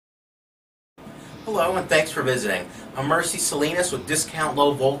Hello and thanks for visiting. I'm Mercy Salinas with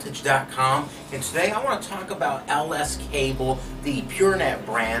DiscountLowVoltage.com, and today I want to talk about LS Cable, the PureNet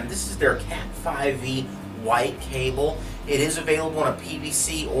brand. This is their Cat5e white cable. It is available in a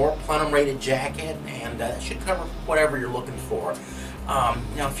PVC or plenum rated jacket, and that should cover whatever you're looking for.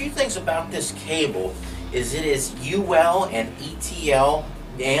 Now, a few things about this cable is it is UL and ETL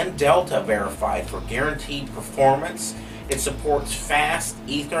and Delta verified for guaranteed performance. It supports fast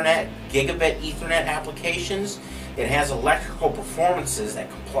Ethernet, gigabit Ethernet applications. It has electrical performances that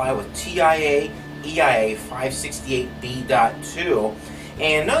comply with TIA EIA 568B.2.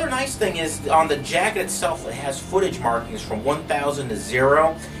 And another nice thing is on the jacket itself, it has footage markings from 1000 to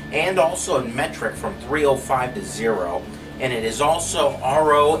 0 and also in metric from 305 to 0. And it is also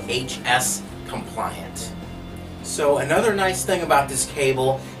ROHS compliant. So another nice thing about this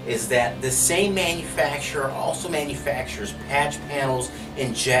cable is that the same manufacturer also manufactures patch panels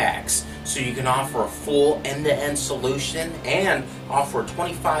and jacks, so you can offer a full end-to-end solution and offer a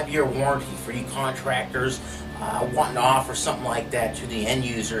 25-year warranty for you contractors wanting to offer something like that to the end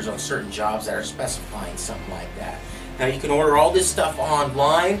users on certain jobs that are specifying something like that. Now you can order all this stuff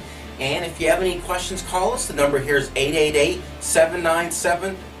online, and if you have any questions, call us. The number here is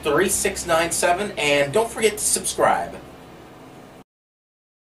 888-797-3697, and don't forget to subscribe.